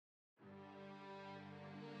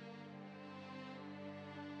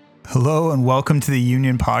Hello and welcome to the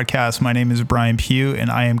Union Podcast. My name is Bryan Pugh and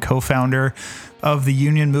I am co-founder of the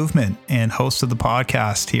Union Movement and host of the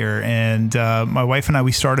podcast here. And my wife and I,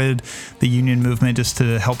 we started the Union Movement just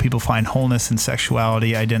to help people find wholeness in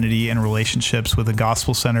sexuality, identity, and relationships with a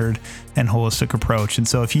gospel-centered and holistic approach. And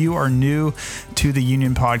so if you are new to the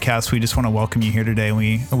Union Podcast, we just want to welcome you here today.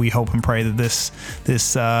 And we hope and pray that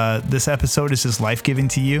this episode is just life-giving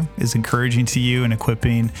to you, is encouraging to you, and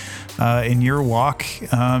equipping in your walk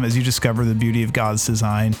as you discover the beauty of God's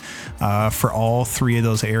design for all three of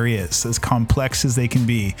those areas, as complex as they can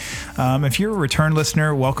be. If you're a return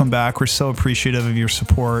listener, welcome back. We're so appreciative of your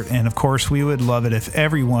support. And of course, we would love it if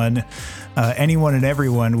anyone and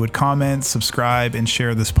everyone would comment, subscribe, and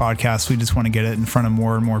share this podcast. We just want to get it in front of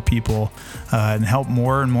more and more people and help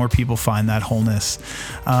more and more people find that wholeness.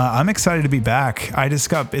 I'm excited to be back.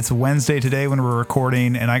 It's Wednesday today when we're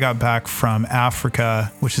recording, and I got back from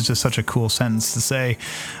Africa, which is just such a cool sentence to say.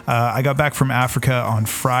 I got back from Africa on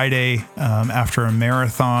Friday after a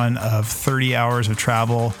marathon of 30 hours of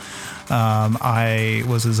travel. I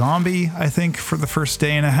was a zombie, I think, for the first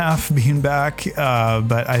day and a half being back,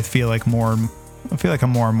 but I feel like I'm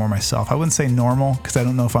more and more myself. I wouldn't say normal because I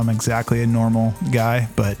don't know if I'm exactly a normal guy,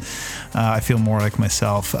 but I feel more like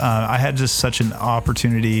myself. I had just such an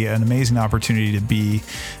amazing opportunity to be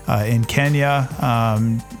in Kenya,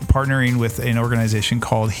 partnering with an organization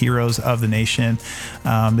called Heroes of the Nation.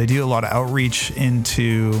 They do a lot of outreach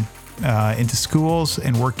into schools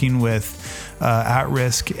and working with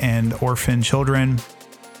at-risk and orphan children,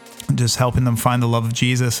 just helping them find the love of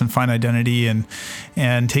Jesus and find identity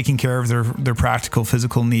and taking care of their practical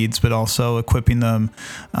physical needs, but also equipping them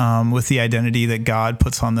with the identity that God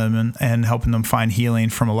puts on them and helping them find healing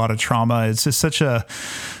from a lot of trauma. It's just such a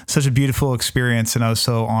beautiful experience, and I was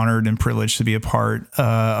so honored and privileged to be a part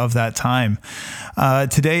of that time.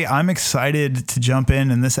 Today, I'm excited to jump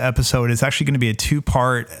in, and this episode is actually going to be a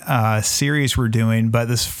two-part series we're doing, but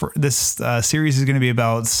this series is going to be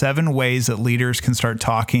about 7 ways that leaders can start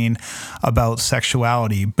talking about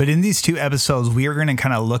sexuality. But in these 2 episodes, we are going to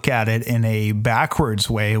kind of look at it in a backwards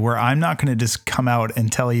way, where I'm not going to just come out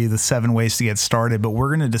and tell you the 7 ways to get started, but we're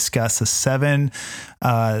going to discuss the 7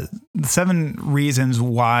 reasons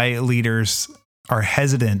why leaders are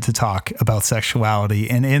hesitant to talk about sexuality.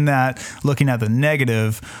 And in that, looking at the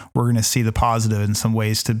negative, we're going to see the positive in some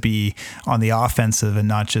ways to be on the offensive and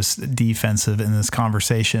not just defensive in this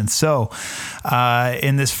conversation. So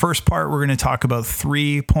in this first part, we're going to talk about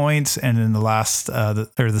 3 points. And in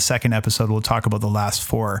the second episode, we'll talk about the last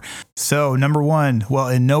 4. So number 1, well,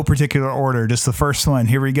 in no particular order, just the first one.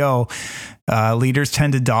 Here we go. Leaders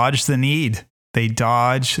tend to dodge the need. They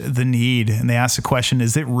dodge the need, and they ask the question,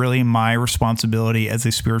 is it really my responsibility as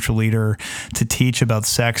a spiritual leader to teach about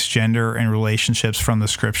sex, gender, and relationships from the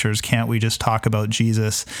scriptures? Can't we just talk about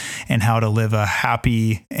Jesus and how to live a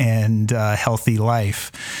happy and healthy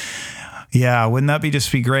life? Yeah, wouldn't that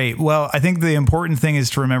be great? Well, I think the important thing is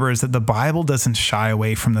to remember is that the Bible doesn't shy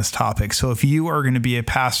away from this topic. So if you are going to be a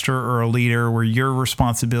pastor or a leader where your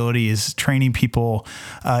responsibility is training people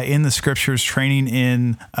in the scriptures, training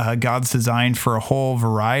in God's design for a whole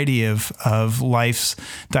variety of life's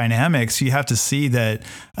dynamics, you have to see that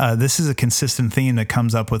this is a consistent theme that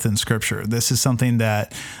comes up within scripture. This is something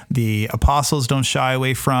that the apostles don't shy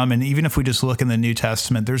away from. And even if we just look in the New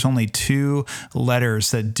Testament, there's only 2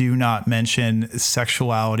 letters that do not mention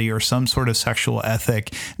sexuality or some sort of sexual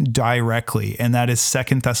ethic directly, and that is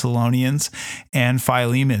 2 Thessalonians and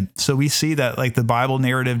Philemon. So we see that like the Bible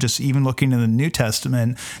narrative, just even looking in the New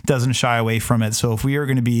Testament, doesn't shy away from it. So if we are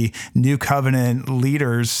going to be new covenant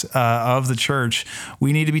leaders of the church,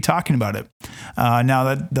 we need to be talking about it.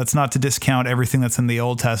 Now that's not to discount everything that's in the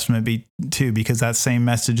Old Testament too, because that same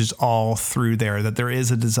message is all through there, that there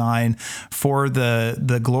is a design for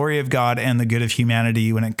the glory of God and the good of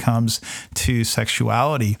humanity when it comes to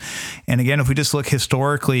sexuality. And again, if we just look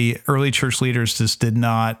historically, early church leaders just did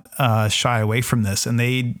not shy away from this, and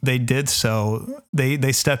they did so.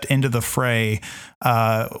 They stepped into the fray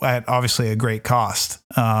at obviously a great cost.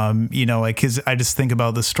 Because I just think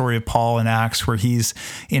about the story of Paul in Acts, where he's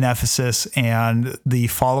in Ephesus and the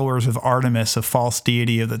followers of Artemis, a false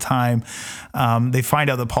deity of the time, they find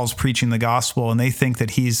out that Paul's preaching the gospel, and they think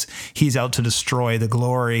that he's out to destroy the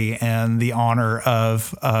glory and the honor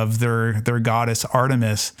of their goddess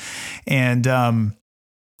Artemis. And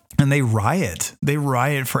and they riot. They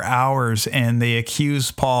riot for hours, and they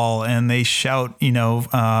accuse Paul, and they shout,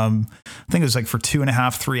 I think it was like for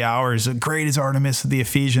 2.5, 3 hours, great is Artemis of the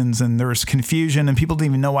Ephesians. And there was confusion, and people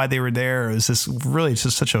didn't even know why they were there. It was it's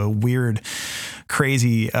just such a weird,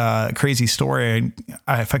 crazy story.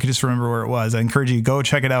 If I could just remember where it was, I encourage you to go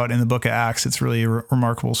check it out in the book of Acts. It's really a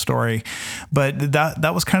remarkable story. But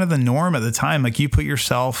that was kind of the norm at the time. Like, you put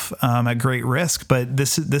yourself at great risk. But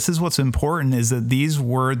this is what's important, is that these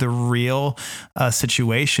were the real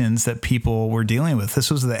situations that people were dealing with.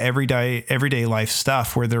 This was the everyday life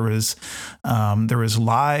stuff, where there was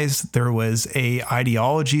lies, there was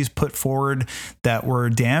ideologies put forward that were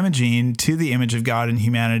damaging to the image of God and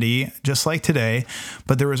humanity, just like today.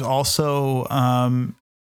 But there was also,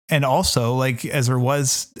 as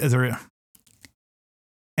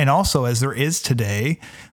there is today,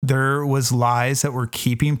 there was lies that were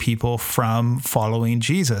keeping people from following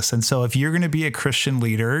Jesus. And so if you're going to be a Christian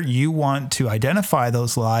leader, you want to identify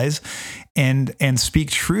those lies and speak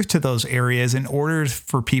truth to those areas in order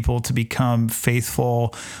for people to become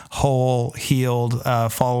faithful, whole, healed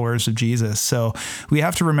followers of Jesus. So we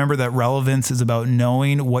have to remember that relevance is about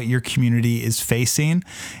knowing what your community is facing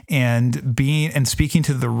and speaking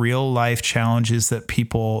to the real life challenges that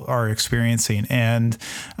people are experiencing. And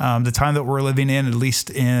the time that we're living in, at least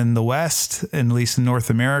in the West, and at least in North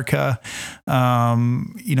America,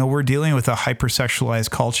 we're dealing with a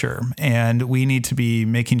hypersexualized culture, and we need to be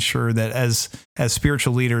making sure that as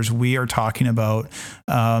spiritual leaders, we are talking about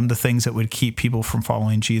the things that would keep people from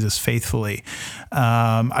following Jesus faithfully.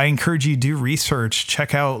 I encourage you to do research,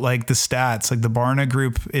 check out like the stats. Like the Barna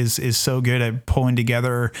Group is so good at pulling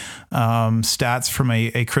together stats from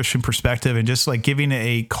a Christian perspective, and just like giving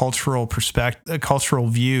a cultural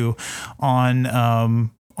view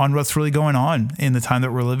on what's really going on in the time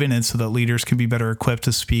that we're living in, so that leaders can be better equipped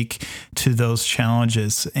to speak to those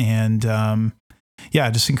challenges. And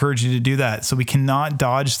I just encourage you to do that. So we cannot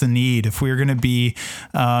dodge the need. If we're going to be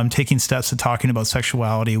taking steps to talking about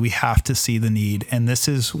sexuality, we have to see the need. And this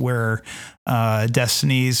is where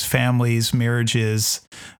destinies, families, marriages,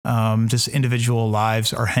 just individual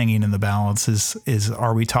lives are hanging in the balance.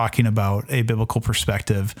 Are we talking about a biblical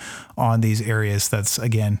perspective on these areas that's,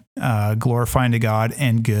 again, glorifying to God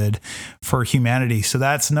and good for humanity? So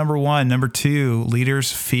that's number one. Number two,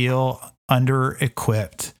 leaders feel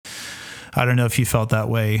under-equipped. I don't know if you felt that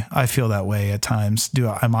way. I feel that way at times.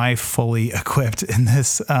 Am I fully equipped in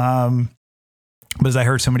this? But as I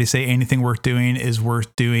heard somebody say, anything worth doing is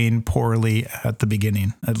worth doing poorly at the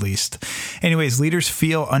beginning, at least. Anyways, leaders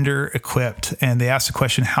feel under-equipped, and they ask the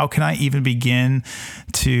question, how can I even begin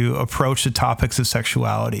to approach the topics of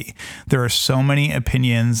sexuality? There are so many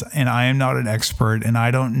opinions, and I am not an expert, and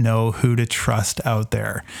I don't know who to trust out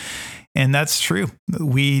there. And that's true.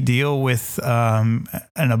 We deal with an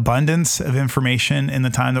abundance of information in the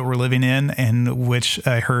time that we're living in, and which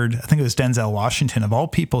I think it was Denzel Washington, of all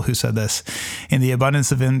people, who said this. And the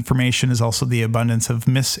abundance of information is also the abundance of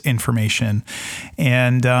misinformation.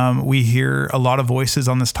 And we hear a lot of voices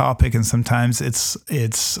on this topic, and sometimes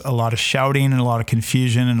it's a lot of shouting and a lot of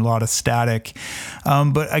confusion and a lot of static.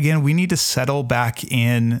 But again, we need to settle back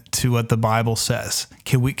in to what the Bible says.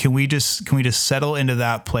 Can we just settle into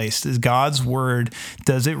that place? Is God's word,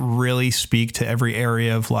 does it really speak to every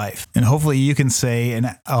area of life? And hopefully you can say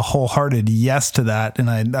a wholehearted yes to that.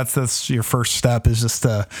 And that's your first step, is just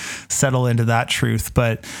to settle into that truth.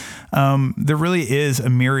 But there really is a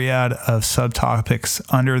myriad of subtopics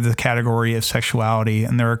under the category of sexuality.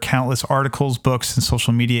 And there are countless articles, books, and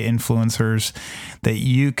social media influencers that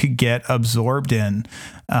you could get absorbed in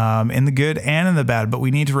the good and in the bad. But we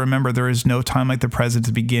need to remember there is no time like the present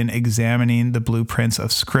to begin examining the blueprints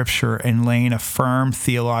of Scripture and laying a firm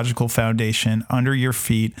theological foundation under your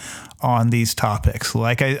feet on these topics.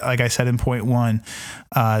 Like I said in point one,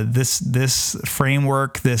 this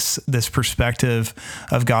framework, this perspective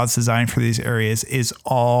of God's design for these areas is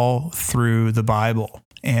all through the Bible.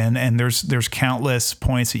 And there's countless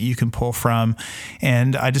points that you can pull from.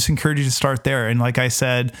 And I just encourage you to start there. And like I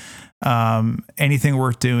said, anything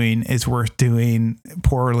worth doing is worth doing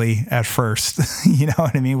poorly at first, you know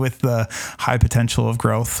what I mean, with the high potential of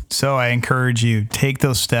growth. So I encourage you, take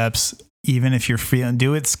those steps. Even if you're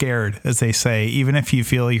do it scared, as they say, even if you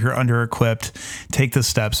feel you're under-equipped, take the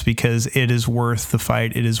steps, because it is worth the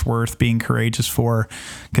fight. It is worth being courageous for,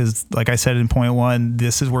 because like I said in point one,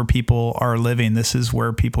 this is where people are living. This is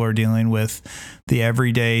where people are dealing with the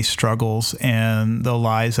everyday struggles and the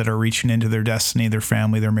lies that are reaching into their destiny, their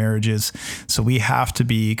family, their marriages. So we have to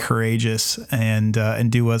be courageous and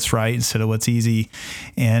do what's right instead of what's easy,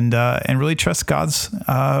 and really trust God's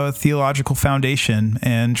theological foundation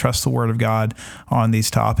and trust the Word of God on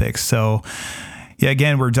these topics. So yeah,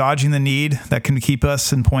 again, we're dodging the need that can keep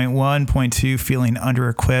us in point 1, point 2, feeling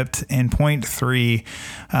under-equipped, and point 3,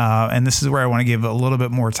 and this is where I want to give a little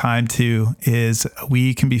bit more time to, is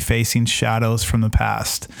we can be facing shadows from the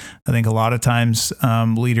past. I think a lot of times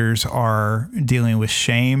leaders are dealing with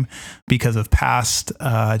shame because of past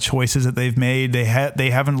choices that they've made. They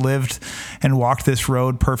haven't lived and walked this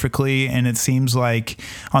road perfectly, and it seems like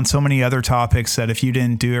on so many other topics that if you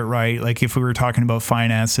didn't do it right, like if we were talking about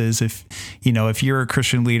finances, if you're a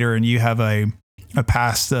Christian leader and you have a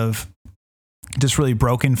past of just really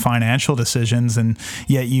broken financial decisions, and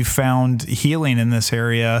yet you found healing in this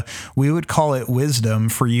area, we would call it wisdom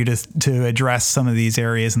for you to address some of these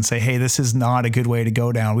areas and say, hey, this is not a good way to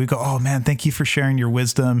go down. We go, oh man, thank you for sharing your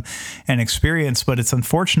wisdom and experience. But it's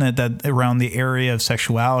unfortunate that around the area of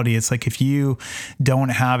sexuality, it's like if you don't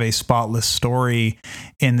have a spotless story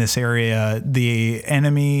in this area, the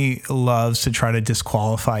enemy loves to try to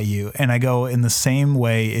disqualify you. And I go, in the same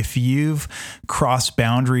way, if you've crossed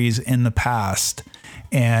boundaries in the past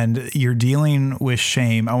and you're dealing with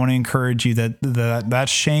shame, I want to encourage you that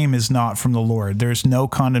shame is not from the Lord. There's no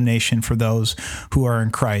condemnation for those who are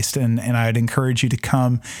in Christ. And I'd encourage you to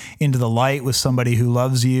come into the light with somebody who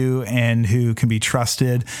loves you and who can be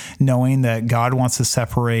trusted, knowing that God wants to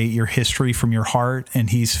separate your history from your heart, and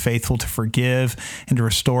he's faithful to forgive and to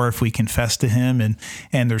restore if we confess to him.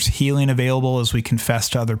 And there's healing available as we confess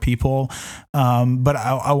to other people. But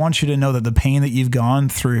I want you to know that the pain that you've gone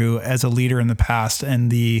through as a leader in the past, and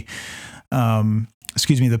the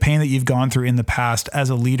pain that you've gone through in the past as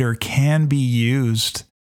a leader can be used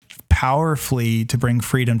powerfully to bring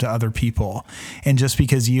freedom to other people. And just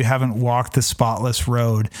because you haven't walked the spotless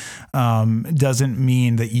road doesn't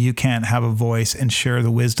mean that you can't have a voice and share the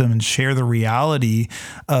wisdom and share the reality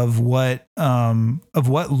of what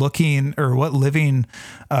living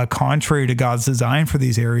contrary to God's design for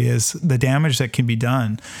these areas, the damage that can be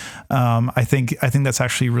done. I think that's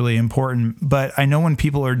actually really important. But I know when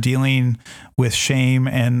people are dealing with shame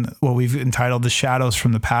and what we've entitled the shadows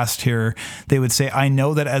from the past here, they would say, I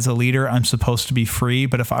know that as a leader, I'm supposed to be free,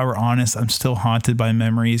 but if I were honest, I'm still haunted by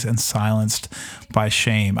memories and silenced by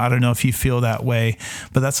shame. I don't know if you feel that way,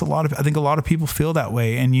 but I think a lot of people feel that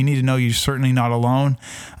way. And you need to know you're certainly not alone.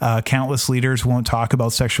 Countless leaders won't talk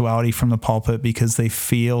about sexuality from the pulpit because they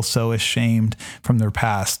feel so ashamed from their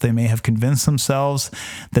past. They may have convinced themselves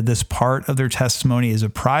that this part of their testimony is a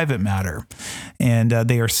private matter, and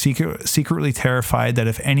they are secretly terrified that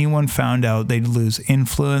if anyone found out, they'd lose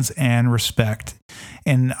influence and respect.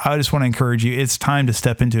 And I just want to encourage you, it's time to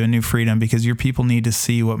step into a new freedom, because your people need to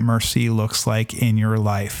see what mercy looks like in your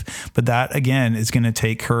life. But that, again, is going to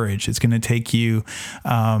take courage. It's going to take you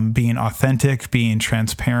being authentic, being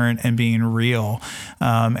transparent, and being real.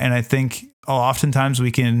 And I think oftentimes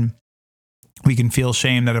we can feel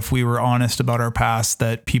shame that if we were honest about our past,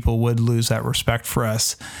 that people would lose that respect for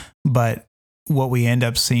us. But what we end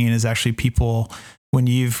up seeing is actually people, when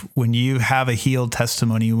you have a healed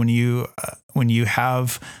testimony, when you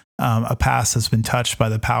have a past that's been touched by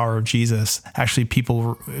the power of Jesus, actually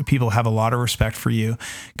people have a lot of respect for you,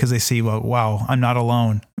 because they see, well, wow, I'm not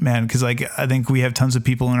alone, man. Because I think we have tons of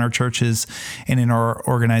people in our churches and in our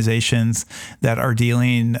organizations that are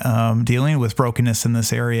dealing with brokenness in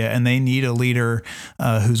this area, and they need a leader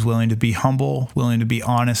who's willing to be humble, willing to be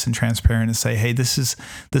honest and transparent, and say, hey, this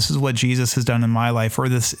is what Jesus has done in my life, or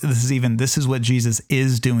this is what Jesus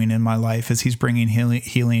is doing in my life as he's bringing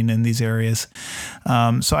healing in these areas.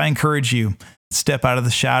 So I encourage you, step out of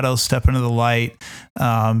the shadows, step into the light,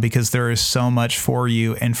 because there is so much for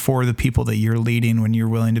you and for the people that you're leading when you're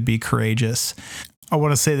willing to be courageous. I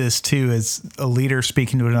want to say this too, as a leader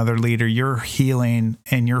speaking to another leader, your healing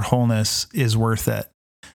and your wholeness is worth it.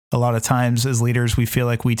 A lot of times as leaders, we feel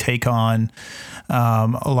like we take on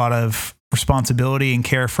a lot of responsibility and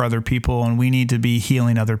care for other people, and we need to be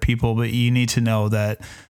healing other people, but you need to know that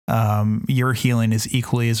your healing is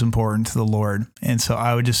equally as important to the Lord. And so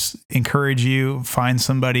I would just encourage you, find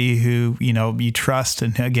somebody who, you trust,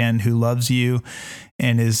 and again, who loves you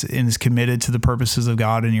and is committed to the purposes of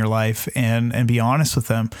God in your life, and be honest with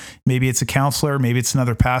them. Maybe it's a counselor, maybe it's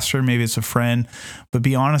another pastor, maybe it's a friend, but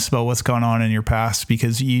be honest about what's gone on in your past,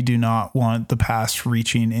 because you do not want the past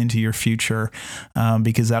reaching into your future,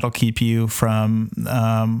 because that'll keep you from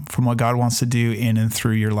what God wants to do in and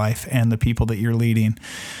through your life and the people that you're leading.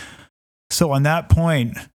 So on that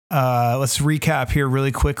point, let's recap here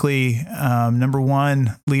really quickly. Number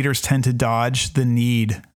one, leaders tend to dodge the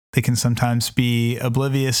need They can sometimes be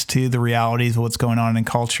oblivious to the realities of what's going on in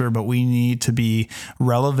culture, but we need to be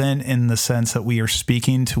relevant in the sense that we are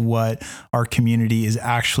speaking to what our community is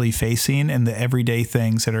actually facing and the everyday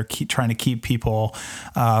things that are trying to keep people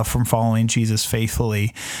from following Jesus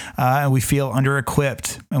faithfully. And we feel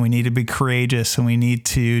under-equipped, and we need to be courageous, and we need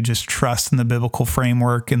to just trust in the biblical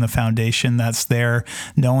framework and the foundation that's there,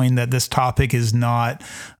 knowing that this topic is not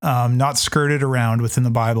skirted around within the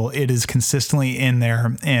Bible. It is consistently in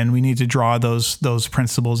there, and we need to draw those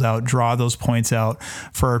principles out, draw those points out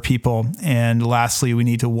for our people. And lastly, we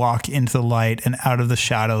need to walk into the light and out of the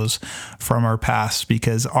shadows from our past,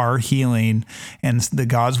 because our healing and the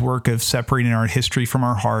God's work of separating our history from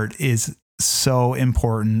our heart is so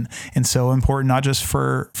important, and so important not just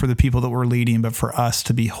for the people that we're leading, but for us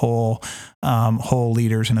to be whole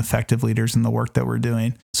leaders and effective leaders in the work that we're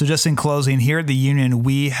doing. So just in closing, here at the Union,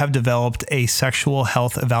 we have developed a sexual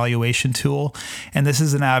health evaluation tool. And this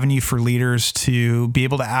is an avenue for leaders to be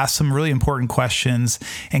able to ask some really important questions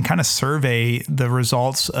and kind of survey the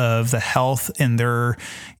results of the health in their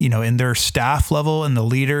staff level, and the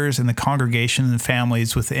leaders and the congregation and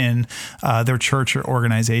families within their church or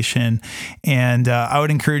organization. And I would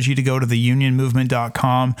encourage you to go to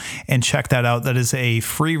theunionmovement.com and check that out. That is a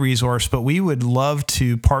free resource, but we would love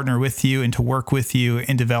to partner with you and to work with you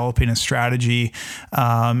in developing a strategy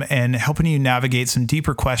and helping you navigate some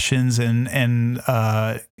deeper questions and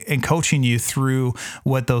coaching you through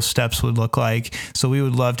what those steps would look like. So we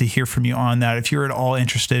would love to hear from you on that. If you're at all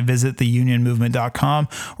interested, visit theunionmovement.com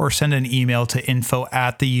or send an email to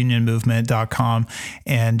info@theunionmovement.com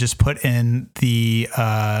and just put in the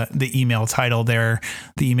email title there,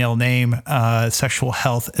 the email name, sexual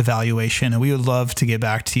health evaluation. And we would love to get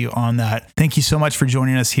back to you on that. Thank you so much for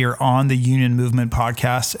joining us here on the Union Movement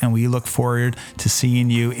podcast. And we look forward to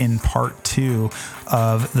seeing you in part 2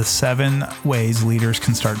 of the 7 ways leaders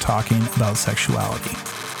can start talking about sexuality.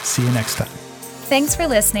 See you next time. Thanks for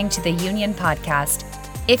listening to the Union podcast.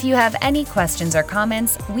 If you have any questions or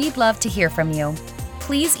comments, we'd love to hear from you.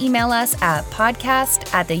 Please email us at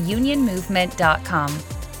podcast@theunionmovement.com.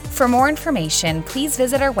 For more information, please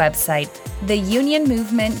visit our website,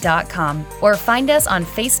 theunionmovement.com, or find us on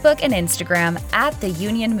Facebook and Instagram @The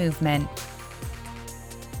Union Movement.